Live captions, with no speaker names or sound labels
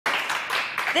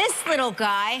This little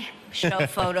guy, show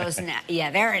photos now.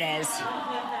 Yeah, there it is.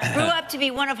 Grew up to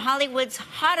be one of Hollywood's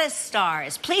hottest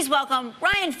stars. Please welcome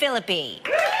Ryan Phillippe.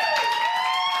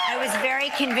 I was very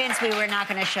convinced we were not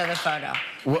going to show the photo.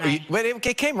 Well, but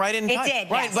it came right in time. It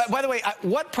did, right. yes. By the way,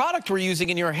 what product were you using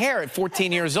in your hair at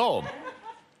 14 years old?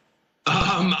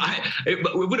 It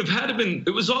would have had to been,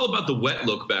 it was all about the wet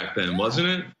look back then, wasn't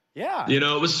it? Yeah. You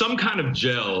know, it was some kind of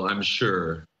gel, I'm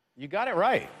sure. You got it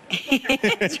right.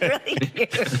 It's really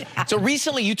cute. So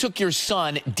recently you took your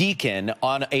son, Deacon,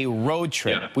 on a road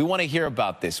trip. Yeah. We want to hear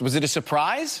about this. Was it a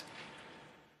surprise?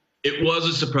 It was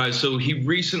a surprise. So he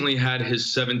recently had his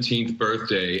 17th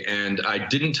birthday, and I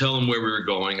didn't tell him where we were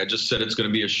going. I just said it's going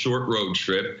to be a short road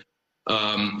trip.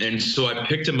 And so I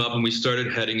picked him up, and we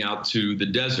started heading out to the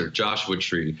desert, Joshua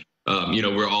Tree, you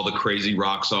know, where all the crazy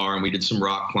rocks are, and we did some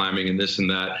rock climbing and this and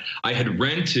that. I had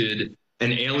rented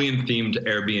an alien-themed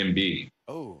Airbnb.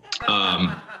 Oh.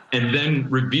 And then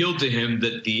revealed to him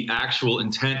that the actual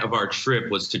intent of our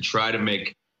trip was to try to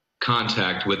make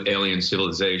contact with alien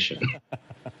civilization.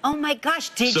 Oh my gosh,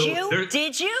 did you?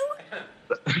 Did you?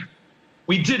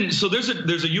 We didn't. So there's a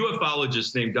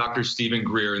ufologist named Dr. Stephen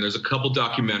Greer, and there's a couple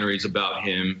documentaries about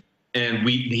him. And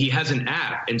he has an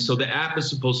app, and so the app is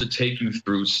supposed to take you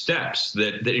through steps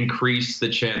that increase the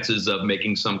chances of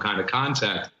making some kind of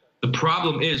contact. The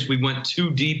problem is we went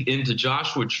too deep into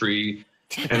Joshua Tree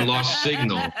and lost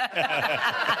signal,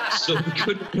 so we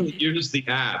couldn't really use the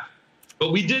app.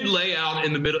 But we did lay out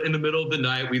in the middle of the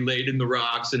night. We laid in the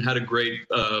rocks and had a great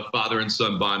father and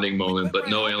son bonding moment, but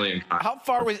no alien contact. How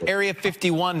far was Area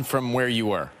 51 from where you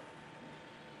were?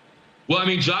 Well, I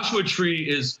mean, Joshua Tree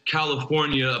is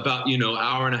California, about, you know,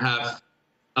 hour and a half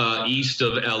east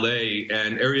of LA,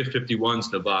 and Area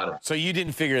 51's Nevada. So you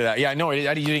didn't figure that. Yeah, no,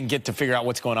 you didn't get to figure out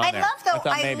what's going on there.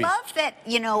 I love that,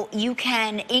 you know, you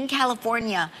can, in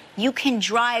California, you can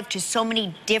drive to so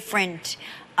many different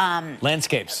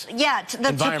landscapes. Yeah,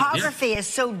 the topography is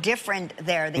so different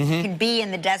there that you can be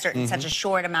in the desert in such a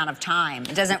short amount of time.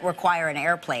 It doesn't require an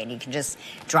airplane. You can just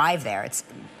drive there.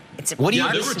 There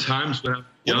were times when I was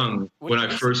young, when I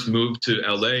first moved to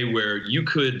LA, where you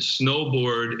could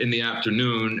snowboard in the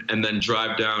afternoon and then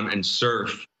drive down and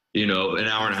surf, you know, an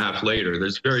hour and a half later.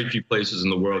 There's very few places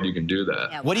in the world you can do that.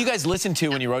 Yeah, what do you guys listen to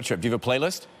when you road trip? Do you have a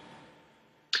playlist?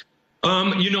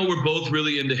 You know, we're both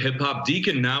really into hip hop.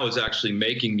 Deacon now is actually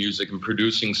making music and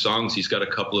producing songs. He's got a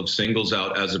couple of singles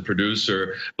out as a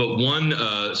producer. But one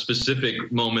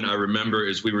specific moment I remember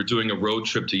is we were doing a road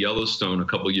trip to Yellowstone a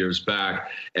couple years back,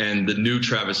 and the new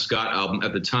Travis Scott album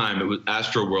at the time, it was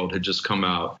Astroworld, had just come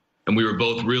out. And we were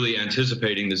both really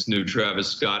anticipating this new Travis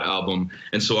Scott album.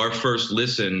 And so our first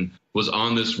listen was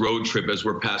on this road trip as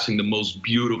we're passing the most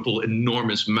beautiful,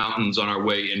 enormous mountains on our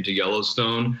way into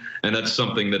Yellowstone. And that's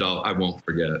something that I won't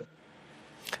forget.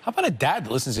 How about a dad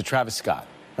that listens to Travis Scott,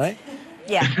 right?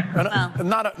 Yeah. Well,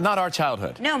 not our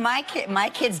childhood. No, my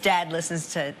kid's dad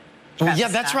listens to Travis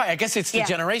Scott. That's right. I guess it's the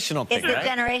generational thing, It's the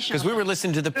generational. Because we were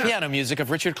listening to the piano music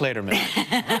of Richard Clayderman.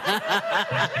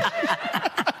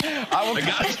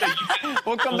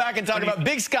 We'll come back and talk about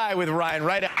Big Sky with Ryan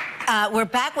right after. We're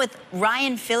back with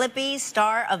Ryan Phillippe,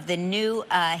 star of the new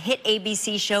hit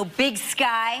ABC show Big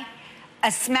Sky,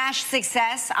 a smash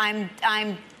success.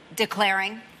 I'm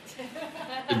declaring.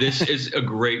 This is a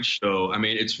great show. I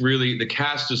mean, it's really, the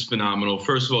cast is phenomenal.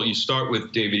 First of all, you start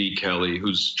with David E. Kelley,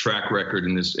 whose track record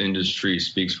in this industry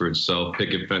speaks for itself.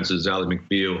 Picket Fences, Ally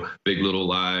McBeal, Big Little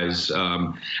Lies.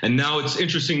 And now it's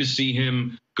interesting to see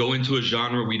him go into a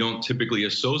genre we don't typically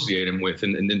associate him with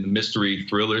in the mystery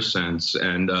thriller sense.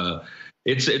 And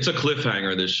it's a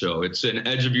cliffhanger, this show. It's an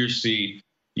edge of your seat.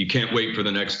 You can't wait for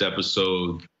the next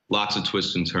episode. Lots of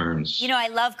twists and turns. You know, I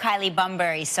love Kylie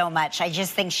Bunbury so much. I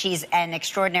just think she's an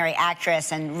extraordinary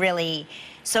actress and really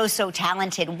so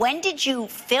talented. When did you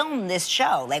film this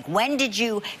show? Like, when did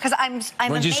you? Because I'm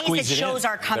amazed that shows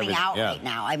are coming out right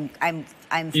now.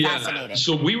 I'm fascinated.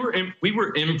 So we were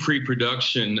in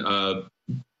pre-production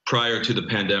prior to the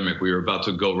pandemic. We were about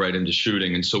to go right into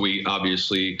shooting, and so we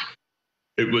obviously.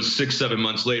 It was 6-7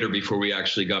 months later before we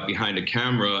actually got behind a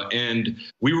camera, and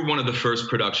we were one of the first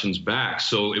productions back.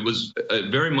 So it was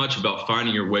very much about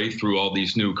finding your way through all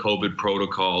these new COVID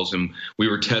protocols, and we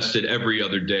were tested every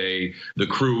other day. The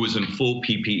crew was in full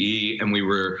PPE, and we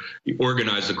were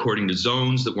organized according to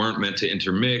zones that weren't meant to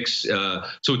intermix.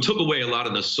 So it took away a lot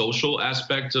of the social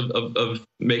aspect of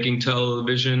making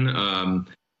television.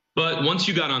 But once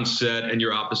you got on set and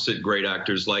you're opposite great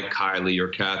actors like Kylie or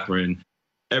Catherine,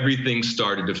 everything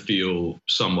started to feel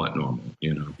somewhat normal,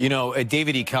 you know. You know,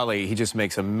 David E. Kelley, he just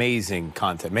makes amazing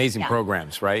content, amazing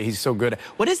programs, right? He's so good.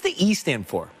 What does the E stand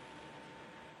for?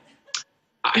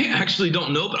 I actually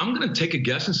don't know, but I'm going to take a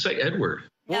guess and say Edward.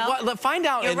 Well, find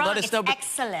out You're and wrong. let us know.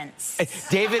 Excellence.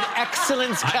 David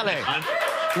Excellence Kelly.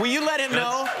 Will you let him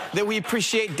know that we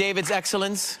appreciate David's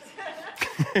excellence?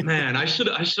 Man, I should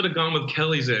have gone with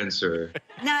Kelly's answer.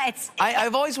 No, it's.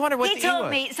 I've always wondered what he told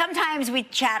me. Sometimes we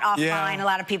chat offline. Yeah. A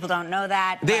lot of people don't know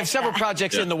that. They have several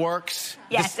projects in the works.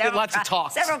 Yes, lots of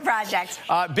talk. Several projects.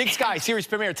 Big Sky series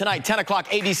premiere tonight, 10 o'clock,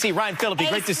 ABC. Ryan Phillippe,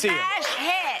 great to see you. Smash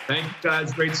hit. Thank you,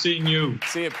 guys. Great seeing you.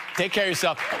 See you. Take care of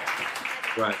yourself.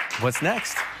 Right. What's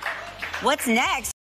next? What's next?